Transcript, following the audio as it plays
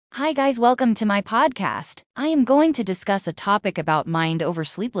Hi guys, welcome to my podcast. I am going to discuss a topic about mind over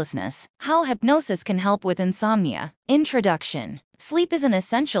sleeplessness, how hypnosis can help with insomnia. Introduction. Sleep is an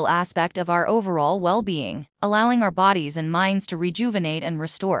essential aspect of our overall well-being, allowing our bodies and minds to rejuvenate and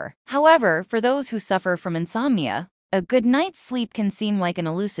restore. However, for those who suffer from insomnia, a good night's sleep can seem like an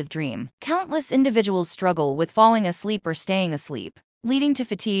elusive dream. Countless individuals struggle with falling asleep or staying asleep, leading to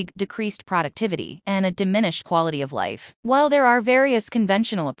fatigue, decreased productivity, and a diminished quality of life. While there are various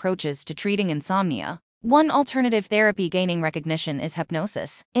conventional approaches to treating insomnia, one alternative therapy gaining recognition is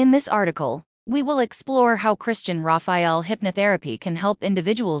hypnosis. In this article, we will explore how Christian Raphael hypnotherapy can help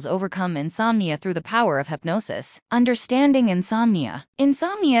individuals overcome insomnia through the power of hypnosis. Understanding insomnia.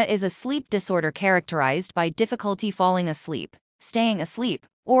 Insomnia is a sleep disorder characterized by difficulty falling asleep, staying asleep,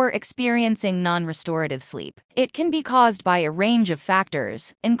 or experiencing non-restorative sleep. It can be caused by a range of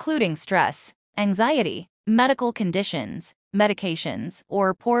factors, including stress, anxiety, medical conditions, medications,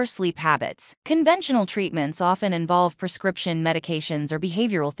 or poor sleep habits. Conventional treatments often involve prescription medications or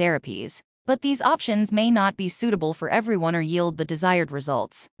behavioral therapies, but these options may not be suitable for everyone or yield the desired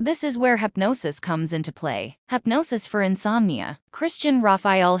results. This is where hypnosis comes into play. Hypnosis for insomnia. Christian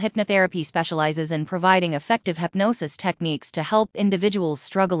Raphael hypnotherapy specializes in providing effective hypnosis techniques to help individuals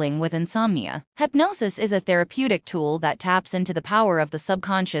struggling with insomnia. Hypnosis is a therapeutic tool that taps into the power of the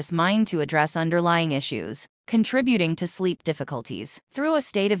subconscious mind to address underlying issues, contributing to sleep difficulties. Through a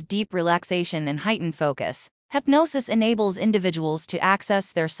state of deep relaxation and heightened focus, hypnosis enables individuals to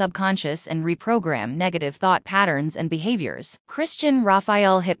access their subconscious and reprogram negative thought patterns and behaviors. Christian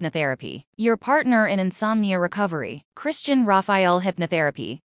Raphael hypnotherapy. Your partner in insomnia recovery. Christian Raphael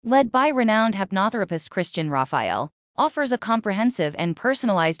hypnotherapy, led by renowned hypnotherapist Christian Raphael, offers a comprehensive and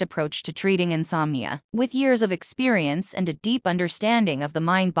personalized approach to treating insomnia. With years of experience and a deep understanding of the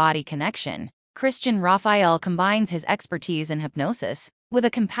mind-body connection, Christian Raphael combines his expertise in hypnosis with a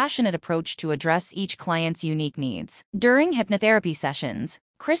compassionate approach to address each client's unique needs. During hypnotherapy sessions,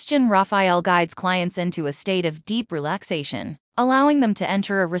 Christian Raphael guides clients into a state of deep relaxation, allowing them to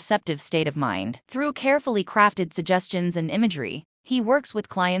enter a receptive state of mind. Through carefully crafted suggestions and imagery, he works with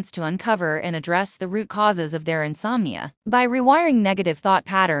clients to uncover and address the root causes of their insomnia. By rewiring negative thought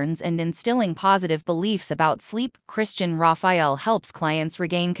patterns and instilling positive beliefs about sleep, Christian Raphael helps clients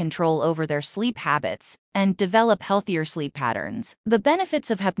regain control over their sleep habits and develop healthier sleep patterns. The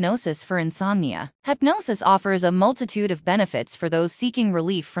benefits of hypnosis for insomnia. Hypnosis offers a multitude of benefits for those seeking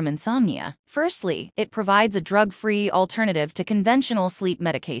relief from insomnia. Firstly, it provides a drug-free alternative to conventional sleep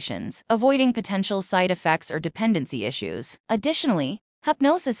medications, avoiding potential side effects or dependency issues. Additionally,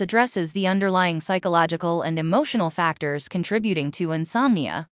 hypnosis addresses the underlying psychological and emotional factors contributing to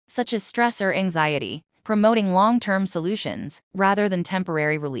insomnia, such as stress or anxiety, promoting long-term solutions rather than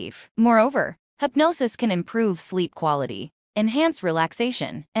temporary relief. Moreover, hypnosis can improve sleep quality, enhance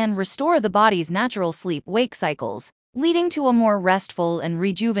relaxation, and restore the body's natural sleep-wake cycles, leading to a more restful and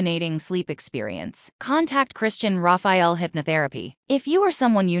rejuvenating sleep experience. Contact Christian Raphael Hypnotherapy. If you or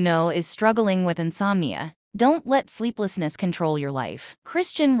someone you know is struggling with insomnia, don't let sleeplessness control your life.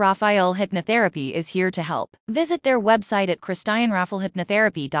 Christian Raphael Hypnotherapy is here to help. Visit their website at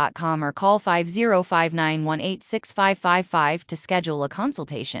christianraphaelhypnotherapy.com or call 5059186555 to schedule a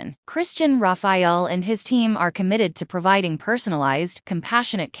consultation. Christian Raphael and his team are committed to providing personalized,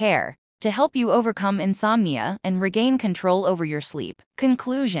 compassionate care to help you overcome insomnia and regain control over your sleep.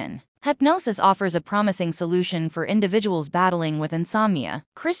 Conclusion. Hypnosis offers a promising solution for individuals battling with insomnia.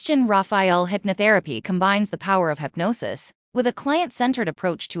 Christian Raphael Hypnotherapy combines the power of hypnosis with a client-centered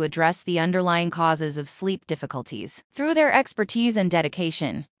approach to address the underlying causes of sleep difficulties. Through their expertise and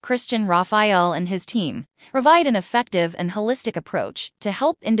dedication, Christian Raphael and his team provide an effective and holistic approach to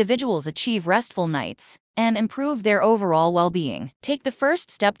help individuals achieve restful nights and improve their overall well-being. Take the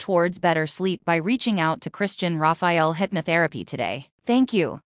first step towards better sleep by reaching out to Christian Raphael Hypnotherapy today. Thank you.